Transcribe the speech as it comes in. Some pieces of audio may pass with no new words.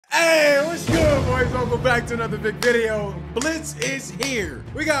Hey, what's good, boys? Welcome back to another big video. Blitz is here.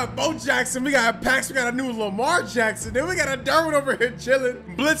 We got Bo Jackson, we got Pax, we got a new Lamar Jackson, then we got a Derwin over here chilling.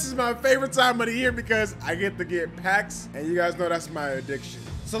 Blitz is my favorite time of the year because I get to get packs, and you guys know that's my addiction.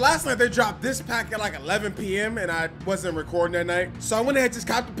 So last night they dropped this pack at like 11 p.m. and I wasn't recording that night. So I went ahead and just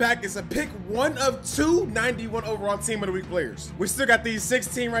copped the pack. It's a pick one of two 91 overall team of the week players. We still got these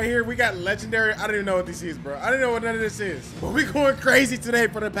 16 right here. We got legendary. I don't even know what this is, bro. I don't know what none of this is. But we going crazy today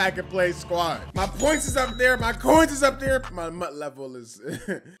for the pack and play squad. My points is up there. My coins is up there. My MUT level is,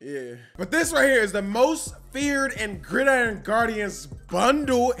 yeah. But this right here is the most feared and Gridiron Guardians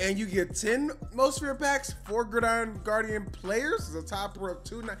bundle, and you get 10 most feared packs, 4 Gridiron Guardian players. It's a topper of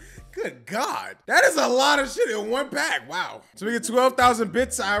 2. Good God, that is a lot of shit in one pack. Wow. So we get 12,000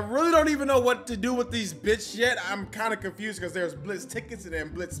 bits. I really don't even know what to do with these bits yet. I'm kind of confused because there's Blitz tickets and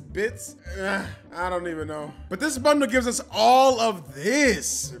then Blitz bits. I don't even know. But this bundle gives us all of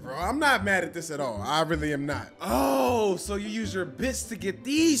this, bro. I'm not mad at this at all. I really am not. Oh, so you use your bits to get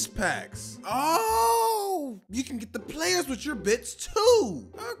these packs. Oh, you can get the players with your bits too.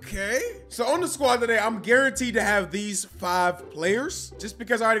 Okay. So on the squad today, I'm guaranteed to have these 5 players just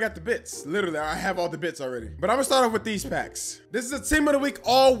because I already got the bits. Literally, I have all the bits already. But I'm gonna start off with these packs. This is a team of the week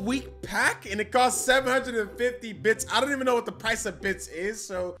all week pack, and it costs 750 bits. I don't even know what the price of bits is.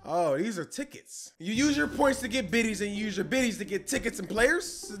 So, oh, these are tickets. You use your points to get biddies, and you use your biddies to get tickets and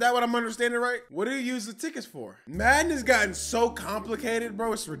players. Is that what I'm understanding right? What do you use the tickets for? Madden has gotten so complicated,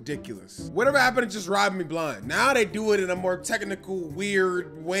 bro. It's ridiculous. Whatever happened to just robbing me blind? Now they do it in a more technical,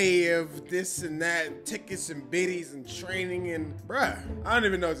 weird way of this and that, tickets and biddies and training and, bruh, I don't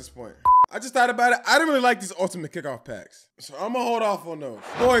even know at this point. I just thought about it. I don't really like these ultimate kickoff packs, so I'm gonna hold off on those.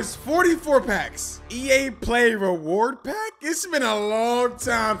 Boys, 44 packs. EA Play Reward Pack? It's been a long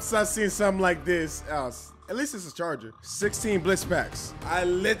time since I've seen something like this. At least it's a Charger. 16 Blitz packs. I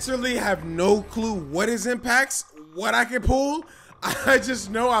literally have no clue what is in packs, what I can pull. I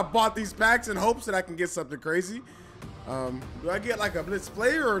just know I bought these packs in hopes that I can get something crazy. Do I get like a Blitz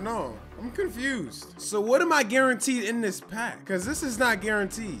player or no? I'm confused. So what am I guaranteed in this pack? Because this is not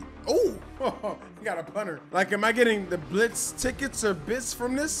guaranteed. Oh, you got a punter. Like, am I getting the Blitz tickets or bits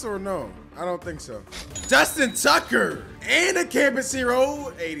from this or no? I don't think so. Justin Tucker and a Campus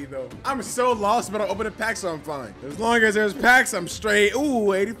Hero 80 though. I'm so lost, but I'll open the pack, so I'm fine. As long as there's packs, I'm straight.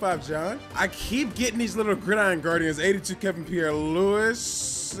 Ooh, 85 John. I keep getting these little Gridiron Guardians. 82 Kevin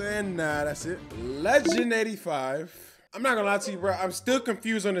Pierre-Louis, and that's it. Legend 85. I'm not gonna lie to you, bro. I'm still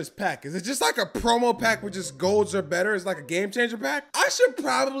confused on this pack. Is it just like a promo pack with just golds or better? It's like a game changer pack? I should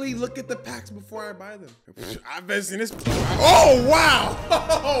probably look at the packs before I buy them. I've been seeing this. Oh, wow.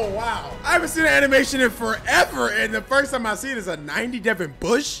 Oh, wow. I haven't seen an animation in forever, and the first time I see it is a 90 Devin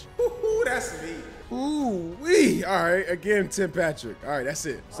Bush. Ooh, that's me. Ooh, wee. All right, again, Tim Patrick. All right, that's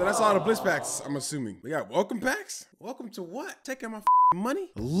it. So that's all the Blitz packs, I'm assuming. We got welcome packs? Welcome to what? Taking my money?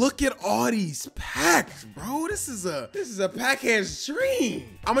 Look at all these packs, bro. This is a packhead's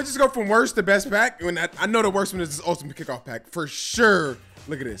dream. I'm gonna just go from worst to best pack. When I know the worst one is this ultimate kickoff pack for sure.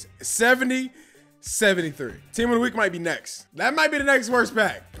 Look at this, 70, 73. Team of the week might be next. That might be the next worst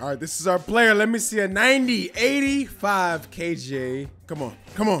pack. All right, this is our player. Let me see a 90, 85 KJ. Come on,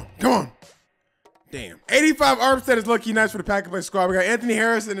 come on, come on. Damn. 85 Armstead is low-key nice for the pack and play squad. We got Anthony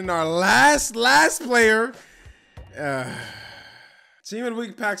Harrison in our last player. Team of the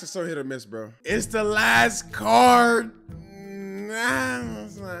week packs are so hit or miss, bro. It's the last card.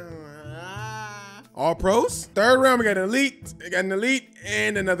 All pros. Third round, we got an elite. We got an elite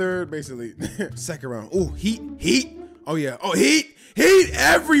and another base elite. Second round. Ooh, heat. Oh yeah. Oh, heat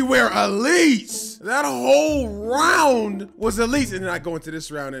everywhere. Elites. That whole round was elites. And then I go into this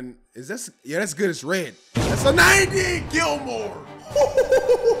round and is this? Yeah, that's good. It's red. That's a 90 Gilmore.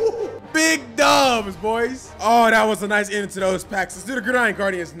 Big dubs, boys. Oh, that was a nice ending to those packs. Let's do the Gridiron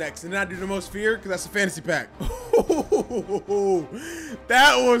Guardians next, and then I do the most feared because that's a fantasy pack.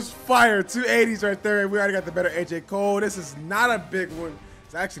 That was fire. 280s right there. We already got the better AJ Cole. This is not a big one.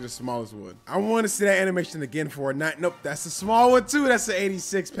 It's actually the smallest one. I want to see that animation again for a 9. Nope, that's the small one too. That's the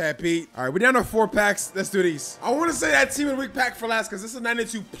 86, Pat Pete. All right, we're down to 4 packs. Let's do these. I want to say that team of the week pack for last because this is a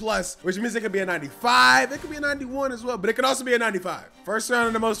 92 plus, which means it could be a 95. It could be a 91 as well, but it could also be a 95. First round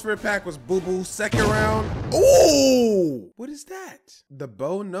of the most feared pack was Boo Boo. Second round. Ooh, what is that? The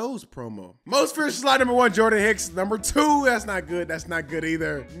Bo Knows promo. Most feared slot number 1, Jordan Hicks. Number 2, that's not good. That's not good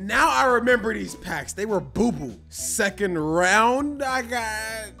either. Now I remember these packs. They were Boo Boo. Second round, I got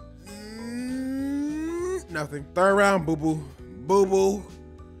nothing. Third round, Boo Boo. Boo Boo.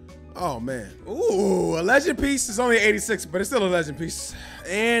 Oh man. Ooh, a legend piece is only 86, but it's still a legend piece.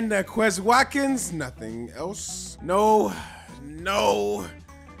 And Quez Watkins, nothing else. No.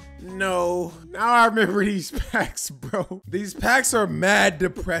 No. Now I remember these packs, bro. These packs are mad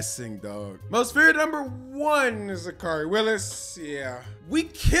depressing, dog. Most feared number 1 is Akari Willis. Yeah. We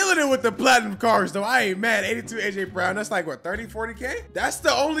killing it with the platinum cards, though. I ain't mad. 82 AJ Brown. That's like, what, 30, 40K? That's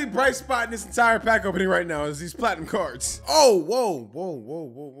the only bright spot in this entire pack opening right now is these platinum cards. Oh, whoa, whoa, whoa,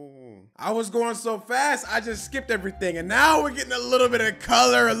 whoa, whoa. I was going so fast, I just skipped everything. And now we're getting a little bit of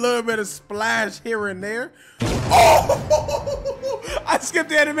color, a little bit of splash here and there. Oh, I skipped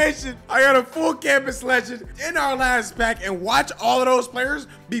the animation. I got a full campus legend in our last pack, and watch all of those players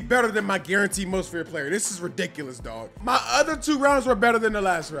be better than my guaranteed most feared player. This is ridiculous, dog. My other 2 rounds were better than the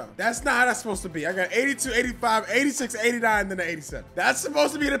last round. That's not how that's supposed to be. I got 82, 85, 86, 89, then an 87. That's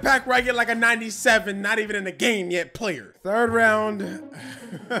supposed to be the pack where I get like a 97, not even in the game yet player. 3rd round.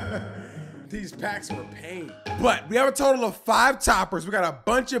 These packs were pain. But we have a total of 5 toppers. We got a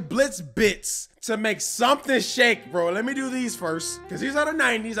bunch of Blitz bits to make something shake, bro. Let me do these first, because these are the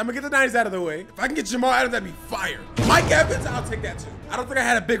 90s. I'm gonna get the 90s out of the way. If I can get Jamal Adams, that'd be fire. Mike Evans, I'll take that too. I don't think I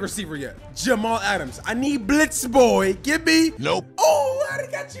had a big receiver yet. Jamal Adams. I need Blitz boy. Give me. Nope. Oh, I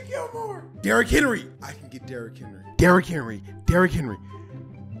already got you, Gilmore. Derrick Henry. I can get Derrick Henry. Derrick Henry. Derrick Henry.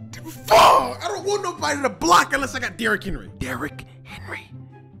 Fuck! I don't want nobody to block unless I got Derrick Henry. Derrick Henry.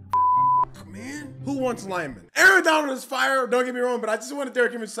 Man, who wants linemen? Aaron Donald is fire, don't get me wrong, but I just wanted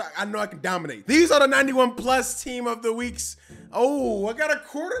Derrick Henry. I know I can dominate. These are the 91 plus team of the weeks. Oh, I got a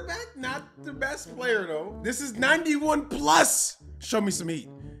quarterback, not the best player though. This is 91 plus. Show me some heat.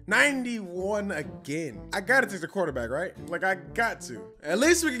 91 again. I gotta take the quarterback, right? Like, I got to. At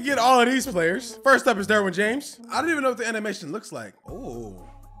least we can get all of these players. First up is Derwin James. I don't even know what the animation looks like. Oh.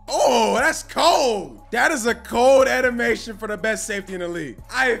 Oh, that's cold. That is a cold animation for the best safety in the league.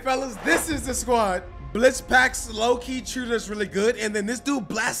 All right, fellas, this is the squad. Blitz packs low-key treated us really good. And then this dude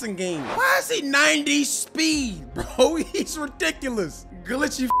blasting game. Why is he 90 speed, bro? He's ridiculous.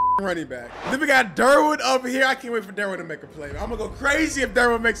 Glitchy running back. Then we got Derwin over here. I can't wait for Derwin to make a play. I'm gonna go crazy if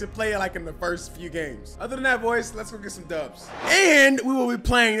Derwin makes a play like in the first few games. Other than that, boys, let's go get some dubs. And we will be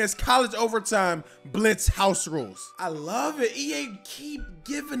playing this college overtime Blitz house rules. I love it. EA keep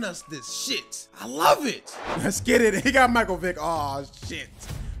giving us this shit. I love it. Let's get it. He got Michael Vick. Oh, shit.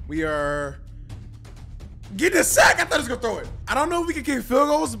 We are getting a sack. I thought he was gonna throw it. I don't know if we can kick field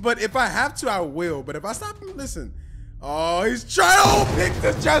goals, but if I have to, I will. But if I stop him, listen. Oh, he's trying to pick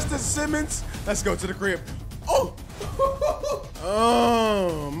the Justice Simmons. Let's go to the crib. Oh.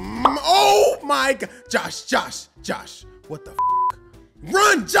 Oh my God. Josh. What the f?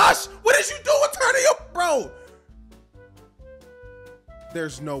 Run, Josh. What did you do with turning up, bro?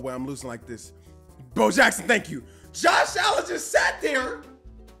 There's no way I'm losing like this. Bo Jackson, thank you. Josh Allen just sat there.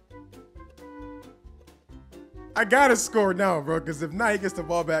 I gotta score now, bro, because if not, he gets the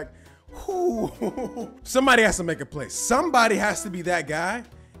ball back. Ooh. Somebody has to make a play. Somebody has to be that guy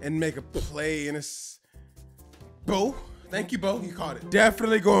and make a play. And it's Bo. Thank you, Bo. You caught it.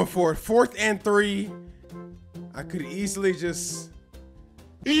 Definitely going for it. 4th and 3. I could easily just.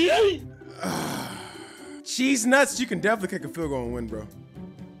 Cheese nuts. You can definitely kick a field goal and win, bro.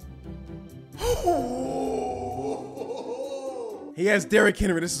 He has Derrick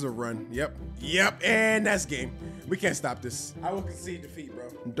Henry. This is a run. Yep. And that's game. We can't stop this. I will concede defeat, bro.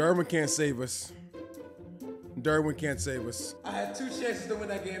 Derwin can't save us. Derwin can't save us. I had 2 chances to win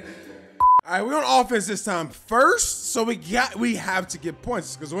that game. All right, we're on offense this time first, so we have to get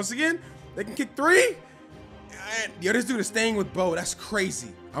points because once again, they can kick 3. And yo, this dude is staying with Bo. That's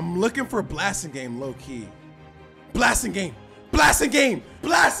crazy. I'm looking for a blasting game, low key. Blasting game.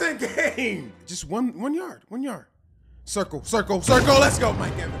 Just one yard. Circle. Let's go,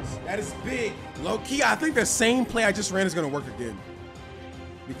 Mike Evans. That is big. Low key, I think the same play I just ran is gonna work again.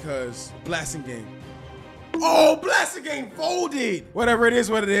 Because blasting game. Oh, blasting game folded. Whatever it is,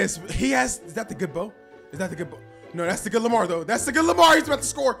 what it is. Is that the good Bo? No, that's the good Lamar, though. That's the good Lamar. He's about to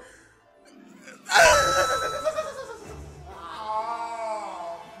score.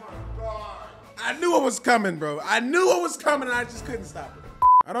 Oh, my God. I knew it was coming, bro. And I just couldn't stop it.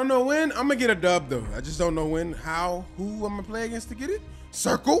 I don't know when. I'm gonna get a dub though. I just don't know when, how, who I'm gonna play against to get it.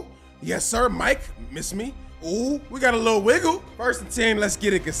 Circle. Yes, sir. Mike, miss me. Ooh, we got a little wiggle. 1st and 10. Let's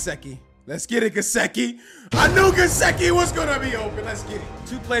get it, Gesicki. I knew Gesicki was gonna be open. Let's get it.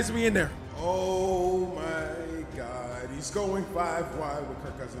 2 plays, we in there. Oh my God. He's going 5 wide with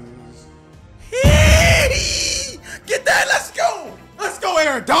Kirk Cousins. Get that. Let's go,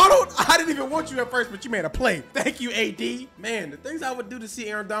 Aaron Donald. I didn't even want you at first, but you made a play. Thank you, AD. Man, the things I would do to see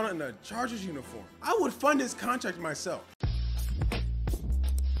Aaron Donald in a Chargers uniform. I would fund his contract myself.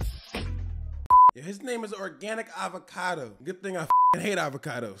 Yeah, his name is Organic Avocado. Good thing I hate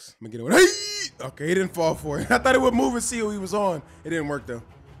avocados. I'm gonna get it. Hey! Okay, he didn't fall for it. I thought it would move and see who he was on. It didn't work though.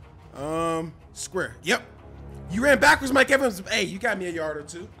 Square. Yep. You ran backwards, Mike Evans. Hey, you got me a yard or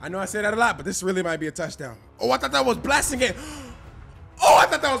two. I know I say that a lot, but this really might be a touchdown. Oh, I thought that was blasting game. Oh, I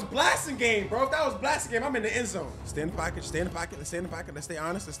thought that was blasting game, bro. If that was blasting game, I'm in the end zone. Stay in the pocket, stay in the pocket, let's stay in the pocket. Let's stay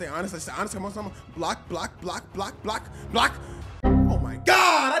honest, let's stay honest, let's stay honest. Come on, someone. Block, block, block, block, block, block. Oh my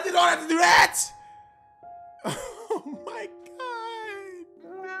God, I did all have to do that. Oh my God.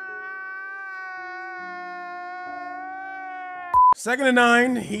 Second and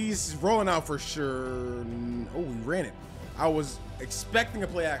 9, he's rolling out for sure. Oh, we ran it. I was expecting a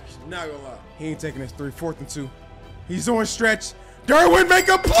play action, not gonna lie. He ain't taking his 3, 4th and 2. He's on stretch. Derwin, make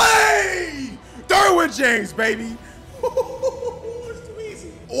a play! Derwin James, baby. It's too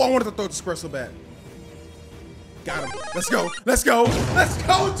easy. Oh, I wanted to throw the square so bad. Got him. Let's go. Let's go. Let's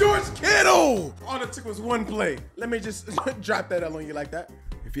go, George Kittle. All it took was one play. Let me just drop that L on you like that.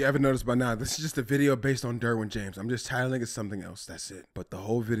 If you haven't noticed by now, this is just a video based on Derwin James. I'm just titling it something else, that's it. But the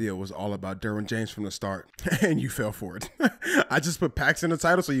whole video was all about Derwin James from the start, and you fell for it. I just put Pax in the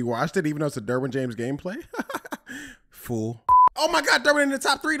title so you watched it, even though it's a Derwin James gameplay. Fool. Oh my God, Derwin in the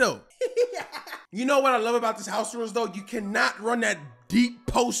top 3 though. You know what I love about this house rules though? You cannot run that deep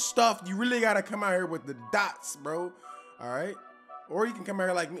post stuff. You really gotta come out here with the dots, bro. All right? Or you can come out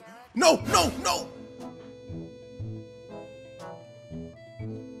here like me. No, no, no.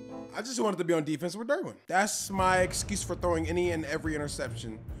 I just wanted to be on defense with Derwin. That's my excuse for throwing any and every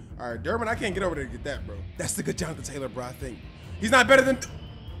interception. All right, Derwin, I can't get over there to get that, bro. That's the good Jonathan Taylor, bro, I think. He's not better than...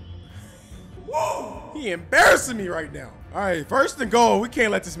 Whoa! He embarrassing me right now. All right, 1st and goal. We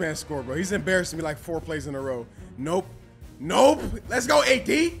can't let this man score, bro. He's embarrassing me like 4 plays in a row. Nope. Nope. Let's go, AD.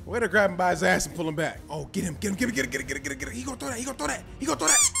 Way to grab him by his ass and pull him back. Oh, get him, get him, get him, get him, get him, get him, get him, get him. He gonna throw that, he gonna throw that, he gonna throw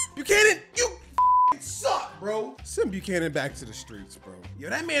that. Buchanan, you suck, bro. Send Buchanan back to the streets, bro. Yo,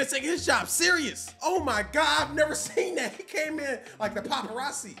 that man is taking his job serious. Oh my God, I've never seen that. He came in like the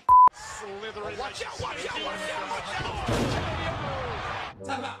paparazzi. Slithering. Watch out, watch out, watch out, watch out.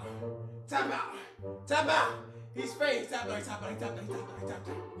 Tap out, tap out, tap out. He's fake, tap out, tap out, tap out, tap out, tap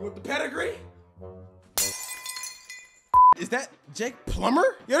out. With the pedigree? Is that Jake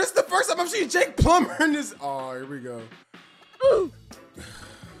Plummer? Yo, this is the first time I've seen Jake Plummer in this. Oh, here we go.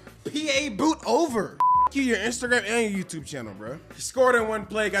 PA boot over. You your Instagram and your YouTube channel, bro. He scored in 1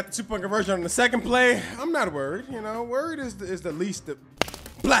 play, got the 2-point conversion on the 2nd play. I'm not worried, you know. Worried is the least.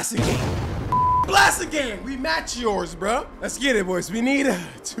 Blasting game. Blasting game. We match yours, bro. Let's get it, boys. We need a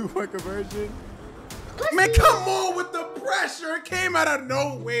 2-point conversion. Man, come on with the pressure. It came out of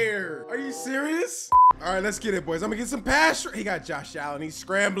nowhere. Are you serious? All right, let's get it, boys. I'm gonna get some pass. He got Josh Allen. He's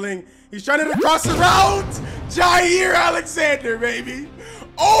scrambling. He's trying to cross the route. Jair Alexander, baby.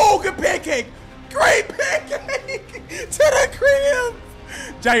 Oh, good pancake. Great pancake to the crib.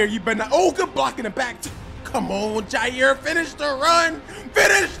 Jair, you better not. Oh, good block in the back. Come on, Jair. Finish the run.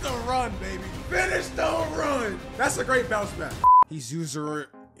 Finish the run, baby. Finish the run. That's a great bounce back. He's user.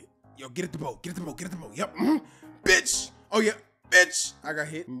 Yo, get at the boat. Get at the boat. Get at the boat. Yep. Bitch. Oh, yeah. Bitch. I got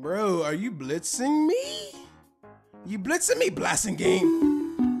hit. Bro, are you blitzing me? You blitzing me? Blasting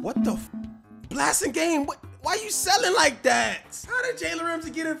game. What the f? Blasting game? What? Why you selling like that? How did Jalen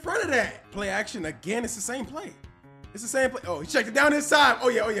Ramsey get in front of that? Play action again. It's the same play. It's the same play. Oh, he checked it down his side. Oh,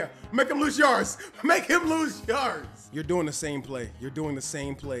 yeah. Oh, yeah. Make him lose yards. Make him lose yards. You're doing the same play. You're doing the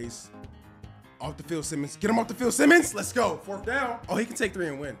same plays. Off the field, Simmons. Get him off the field, Simmons. Let's go. 4th down. Oh, he can take 3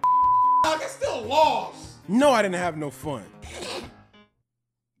 and win. I still lost. No, I didn't have no fun.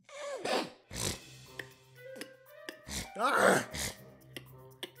 All right.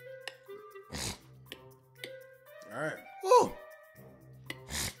 All right. Woo.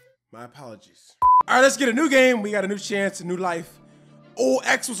 My apologies. All right, let's get a new game. We got a new chance, a new life. Oh,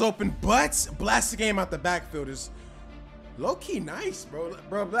 X was open, but blast the game out the backfield is low-key nice, bro.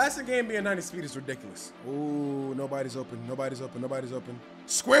 Bro, blast the game being 90 speed is ridiculous. Oh, nobody's open. Nobody's open. Nobody's open.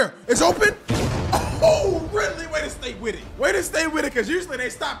 Square is open. Oh, really? Way to stay with it. Way to stay with it, because usually they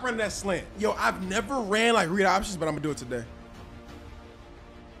stop running that slant. Yo, I've never ran like read options, but I'm going to do it today.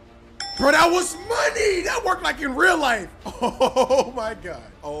 Bro, that was money. That worked like in real life. Oh, my God.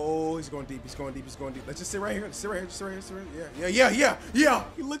 Oh, he's going deep. He's going deep. He's going deep. Let's just sit right here. Sit right here. Sit right here. Sit right here. Yeah.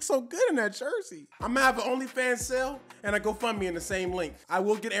 He looks so good in that jersey. I'm going to have an OnlyFans sale and a GoFundMe in the same link. I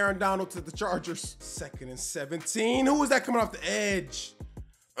will get Aaron Donald to the Chargers. 2nd and 17. Who was that coming off the edge?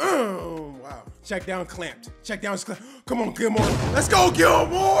 Oh, wow. Check down clamped. Check down clamped. Come on, Gilmore. Let's go,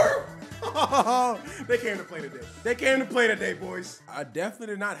 Gilmore. They came to play today. They came to play today, boys. I definitely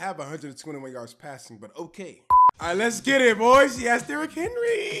did not have 121 yards passing, but okay. All right, let's get it, boys. Yes, Derrick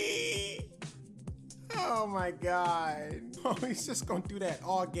Henry. Oh, my God. Oh, he's just going to do that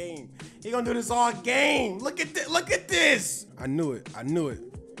all game. He's going to do this all game. Look at this. Look at this. I knew it. I knew it.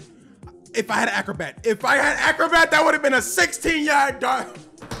 If I had acrobat, that would have been a 16-yard dart.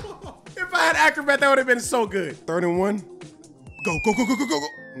 If I had acrobat, that would have been so good. 3rd and 1. Go, go, go, go, go, go, go.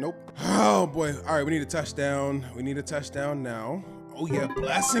 Nope. Oh boy. All right, we need a touchdown. We need a touchdown now. Oh yeah,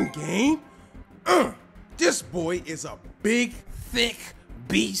 blessing game. This boy is a big, thick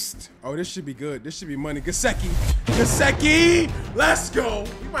beast. Oh, this should be good. This should be money. Gesicki. Gesicki. Let's go.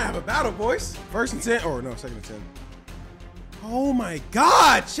 We might have a battle, boys. 1st and 10. Or no, 2nd and 10. Oh my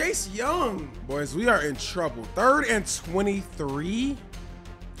God, Chase Young. Boys, we are in trouble. 3rd and 23.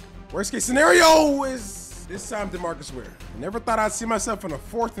 Worst case scenario is this time DeMarcus Ware. Never thought I'd see myself in a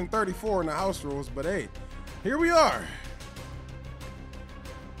 4th and 34 in the house rules, but hey, here we are.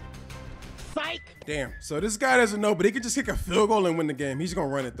 Psych. Damn, so this guy doesn't know, but he could just kick a field goal and win the game. He's gonna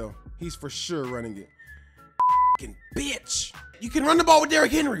run it though. He's for sure running it. F***ing bitch. You can run the ball with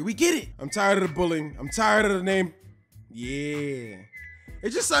Derrick Henry, we get it. I'm tired of the bullying. I'm tired of the name. Yeah. It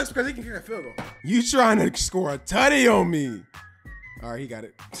just sucks because he can kick a field goal. You trying to score a tutty on me. All right, he got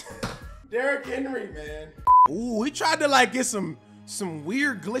it. Derrick Henry, man. Ooh, he tried to like get some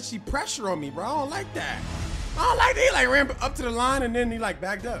weird glitchy pressure on me, bro. I don't like that. I don't like that. He like ran up to the line and then he like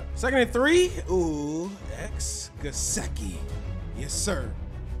backed up. 2nd and 3. Ooh, Gesicki. Yes, sir.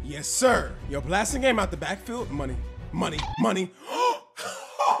 Yes, sir. Yo, blasting game out the backfield. Money, money, money.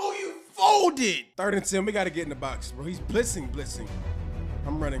 Oh, you folded. 3rd and 10. We got to get in the box, bro. He's blitzing.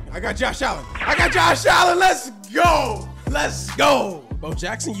 I'm running. I got Josh Allen. Let's go. Let's go. Bo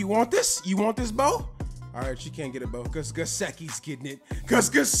Jackson, you want this? You want this, Bo? All right, you can't get it, Bo, because Gesicki's getting it. Because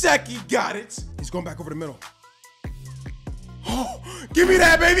Gesicki got it. He's going back over the middle. Oh, give me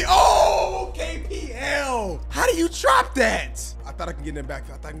that, baby. Oh, KPL. How do you drop that? I thought I can get in the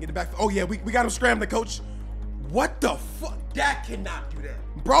backfield. Oh, yeah, we got him scrambling, coach. What the fuck? Dak cannot do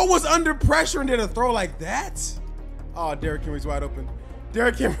that. Bro was under pressure and did a throw like that? Oh, Derrick Henry's wide open.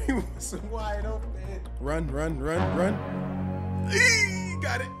 Derrick Henry was wide open. Run.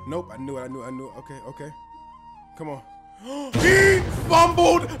 Got it. Nope, I knew it. Okay. Come on. He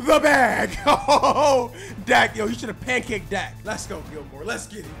fumbled the bag. Oh, Dak, yo, you should have pancaked Dak. Let's go, Gilmore. Let's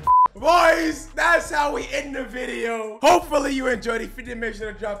get it. Boys, that's how we end the video. Hopefully you enjoyed it. If you did, make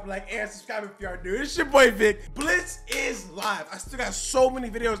sure to drop a like and subscribe if you are new. It's your boy Vic. Blitz is live. I still got so many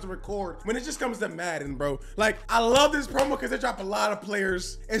videos to record when it just comes to Madden, bro. Like, I love this promo because they drop a lot of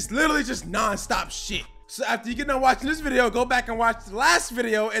players. It's literally just non-stop shit. So after you get done watching this video, go back and watch the last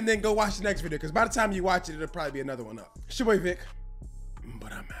video and then go watch the next video. Because by the time you watch it, it'll probably be another one up. It's your boy Vic,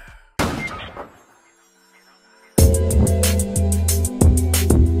 but I'm out.